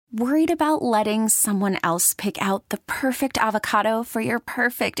Worried about letting someone else pick out the perfect avocado for your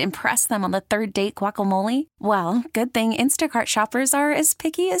perfect impress them on the third date guacamole? Well, good thing Instacart shoppers are as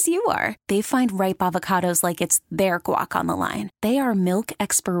picky as you are. They find ripe avocados like it's their guac on the line. They are milk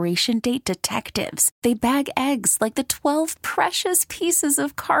expiration date detectives. They bag eggs like the 12 precious pieces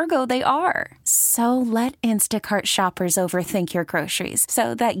of cargo they are. So let Instacart shoppers overthink your groceries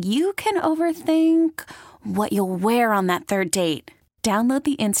so that you can overthink what you'll wear on that third date. Download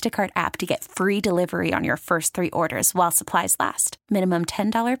the Instacart app to get free delivery on your first 3 orders while supplies last. Minimum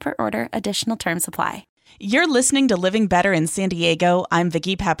 $10 per order. Additional terms apply. You're listening to Living Better in San Diego. I'm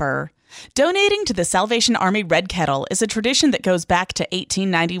Vicki Pepper. Donating to the Salvation Army Red Kettle is a tradition that goes back to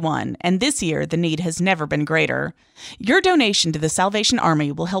 1891, and this year the need has never been greater. Your donation to the Salvation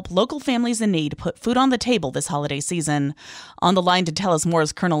Army will help local families in need put food on the table this holiday season. On the line to tell us more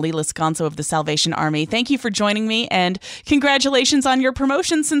is Colonel Lee Lescanso of the Salvation Army. Thank you for joining me, and congratulations on your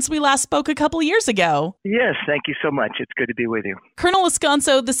promotion since we last spoke a couple years ago. Yes, thank you so much. It's good to be with you. Colonel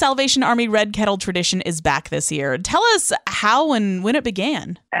Lescanso, the Salvation Army Red Kettle tradition is back this year. Tell us how and when it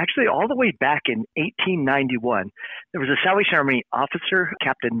began. Actually, all the way back in 1891, there was a Salvation Army officer,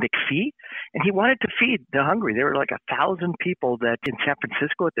 Captain McPhee, and he wanted to feed the hungry. There were like 1,000 people that in San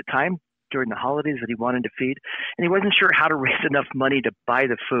Francisco at the time during the holidays that he wanted to feed, and he wasn't sure how to raise enough money to buy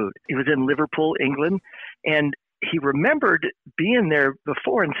the food. He was in Liverpool, England, and he remembered being there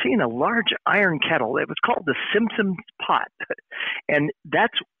before and seeing a large iron kettle. It was called the Simpson's pot, and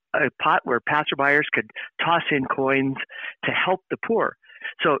that's a pot where passerbyers could toss in coins to help the poor.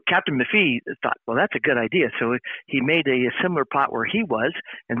 So Captain McPhee thought, well, that's a good idea. So he made a similar pot where he was,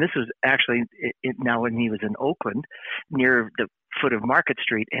 and this was actually now when he was in Oakland, near the foot of Market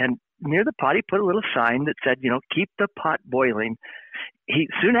Street. And near the pot, he put a little sign that said, keep the pot boiling. He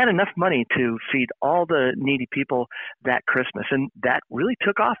soon had enough money to feed all the needy people that Christmas, and that really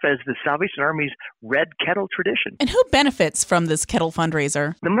took off as the Salvation Army's Red Kettle tradition. And who benefits from this kettle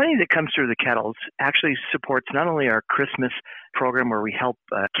fundraiser? The money that comes through the kettles actually supports not only our Christmas program where we help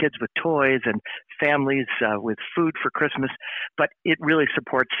kids with toys and families with food for Christmas, but it really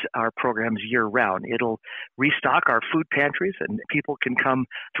supports our programs year-round. It'll restock our food pantries, and people can come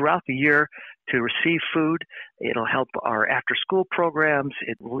throughout the year to receive food. It'll help our after-school programs.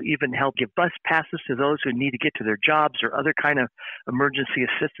 It will even help give bus passes to those who need to get to their jobs or other kind of emergency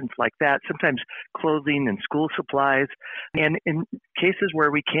assistance like that, sometimes clothing and school supplies. And in cases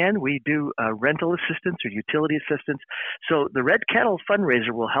where we can, we do rental assistance or utility assistance. So the Red Kettle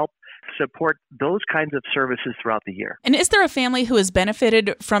fundraiser will help support those kinds of services throughout the year. And is there a family who has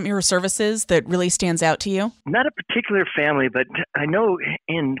benefited from your services that really stands out to you? Not a particular family, but I know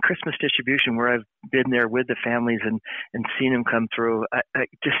in Christmas distribution where I've been there with the families and seen them come through,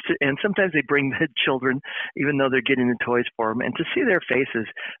 and sometimes they bring the children, even though they're getting the toys for them, and to see their faces,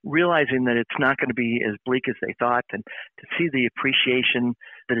 realizing that it's not going to be as bleak as they thought, and to see the appreciation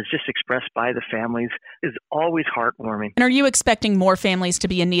that is just expressed by the families is always heartwarming. And are you expecting more families to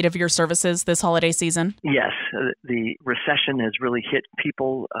be in need of your services this holiday season? Yes. The recession has really hit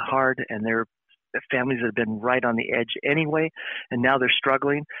people hard, and their families that have been right on the edge anyway, and now they're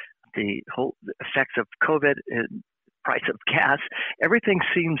struggling. The whole effects of COVID, price of gas, everything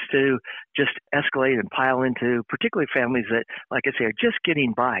seems to just escalate and pile into particularly families that, like I say, are just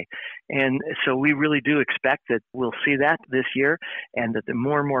getting by. And so we really do expect that we'll see that this year, and that the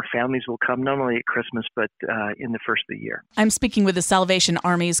more and more families will come not only at Christmas, but in the first of the year. I'm speaking with the Salvation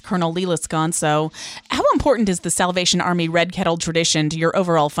Army's Colonel Lee Lescanso. How important is the Salvation Army Red Kettle tradition to your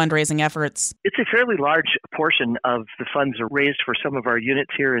overall fundraising efforts? It's a fairly large portion of the funds are raised for some of our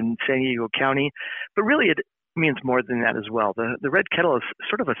units here in San Diego County, but really it means more than that as well. The Red Kettle is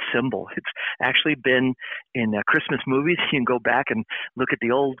sort of a symbol. It's actually been in Christmas movies. You can go back and look at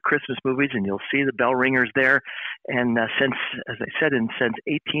the old Christmas movies and you'll see the bell ringers there. And since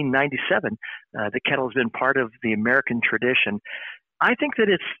 1897, the kettle has been part of the American tradition. I think that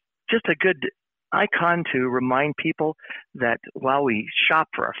it's just a good icon to remind people that while we shop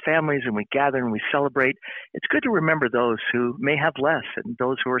for our families and we gather and we celebrate, it's good to remember those who may have less and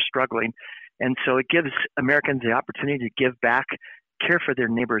those who are struggling. And so it gives Americans the opportunity to give back, care for their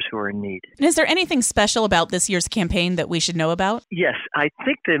neighbors who are in need. And is there anything special about this year's campaign that we should know about? Yes, I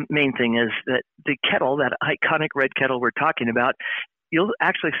think the main thing is that the kettle, that iconic red kettle we're talking about, you'll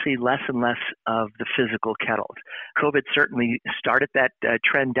actually see less and less of the physical kettles. COVID certainly started that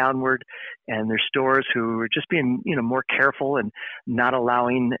trend downward, and there's stores who are just being, more careful and not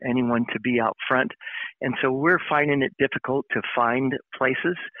allowing anyone to be out front. And so we're finding it difficult to find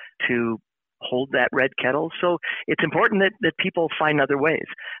places to hold that red kettle. So it's important that people find other ways.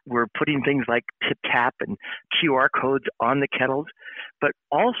 We're putting things like tip tap and QR codes on the kettles, but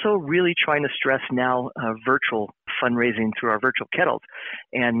also really trying to stress now virtual fundraising through our virtual kettles.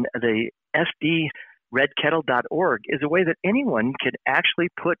 And the sdredkettle.org is a way that anyone can actually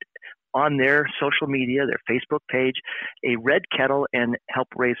put on their social media, their Facebook page, a red kettle and help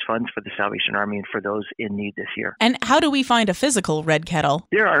raise funds for the Salvation Army and for those in need this year. And how do we find a physical red kettle?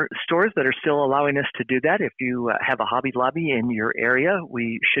 There are stores that are still allowing us to do that. If you have a Hobby Lobby in your area,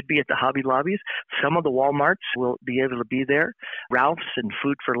 we should be at the Hobby Lobbies. Some of the Walmarts will be able to be there. Ralph's and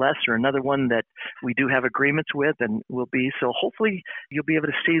Food for Less are another one that we do have agreements with and will be. So hopefully you'll be able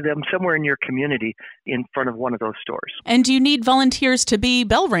to see them somewhere in your community in front of one of those stores. And do you need volunteers to be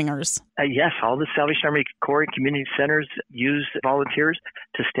bell ringers? Yes, all the Salvation Army Corps and community centers use volunteers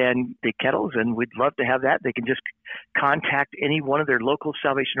to stand the kettles, and we'd love to have that. They can just contact any one of their local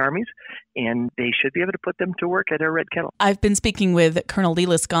Salvation Armies, and they should be able to put them to work at a red kettle. I've been speaking with Colonel Lee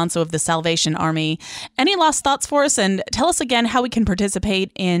Lescanso of the Salvation Army. Any last thoughts for us? And tell us again how we can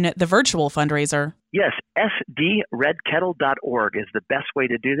participate in the virtual fundraiser. Yes, sdredkettle.org is the best way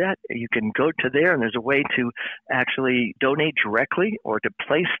to do that. You can go to there, and there's a way to actually donate directly or to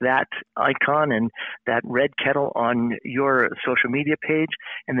place that icon and that red kettle on your social media page,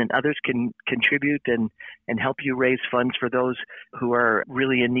 and then others can contribute and help you raise funds for those who are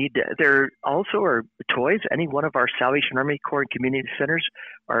really in need. There also are toys. Any one of our Salvation Army Corps and community centers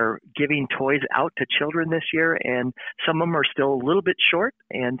are giving toys out to children this year, and some of them are still a little bit short.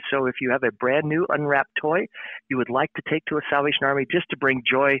 And so if you have a brand new unwrapped toy you would like to take to a Salvation Army just to bring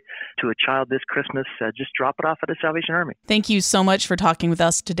joy to a child this Christmas, just drop it off at a Salvation Army. Thank you so much for talking with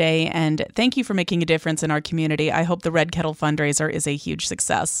us today, and thank you for making a difference in our community. I hope the Red Kettle fundraiser is a huge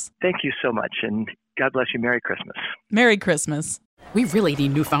success. Thank you so much, and God bless you. Merry Christmas. Merry Christmas. We really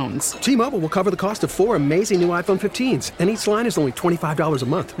need new phones. T-Mobile will cover the cost of 4 amazing new iPhone 15s, and each line is only $25 a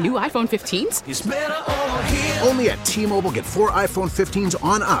month. New iPhone 15s? It's better over here. Only at T-Mobile, get 4 iPhone 15s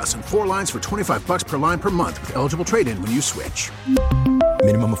on us and 4 lines for $25 per line per month with eligible trade-in when you switch.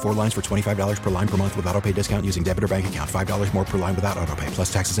 Minimum of 4 lines for $25 per line per month with autopay discount using debit or bank account. $5 more per line without autopay,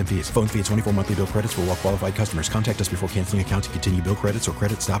 plus taxes and fees. Phone fee at 24 monthly bill credits for well-qualified customers. Contact us before canceling account to continue bill credits or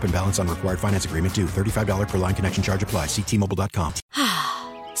credit stop and balance on required finance agreement due. $35 per line connection charge applies. See T-Mobile.com.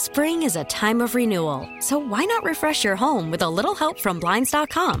 Spring is a time of renewal, so why not refresh your home with a little help from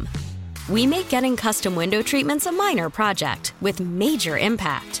Blinds.com? We make getting custom window treatments a minor project with major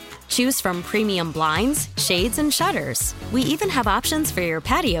impact. Choose from premium blinds, shades, and shutters. We even have options for your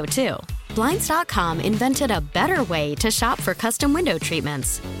patio, too. Blinds.com invented a better way to shop for custom window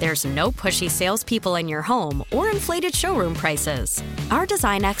treatments. There's no pushy salespeople in your home or inflated showroom prices. Our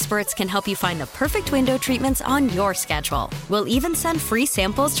design experts can help you find the perfect window treatments on your schedule. We'll even send free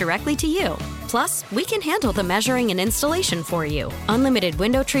samples directly to you. Plus, we can handle the measuring and installation for you. Unlimited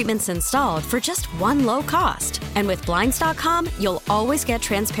window treatments installed for just one low cost. And with Blinds.com, you'll always get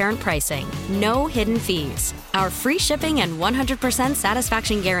transparent pricing. No hidden fees. Our free shipping and 100%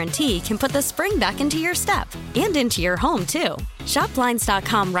 satisfaction guarantee can put the spring back into your step and into your home, too. Shop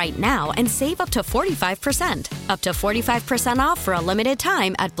Blinds.com right now and save up to 45%. Up to 45% off for a limited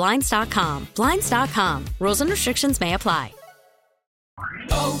time at Blinds.com. Blinds.com. Rules and restrictions may apply.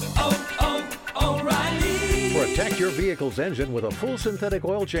 Protect your vehicle's engine with a full synthetic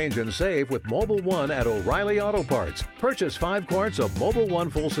oil change and save with Mobil 1 at O'Reilly Auto Parts. Purchase 5 quarts of Mobil 1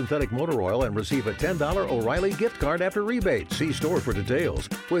 full synthetic motor oil and receive a $10 O'Reilly gift card after rebate. See store for details.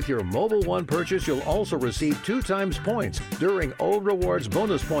 With your Mobil 1 purchase, you'll also receive 2 times points during O Rewards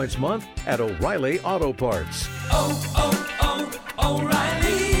Bonus Points Month at O'Reilly Auto Parts.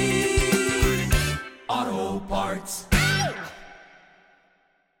 O'Reilly Auto Parts.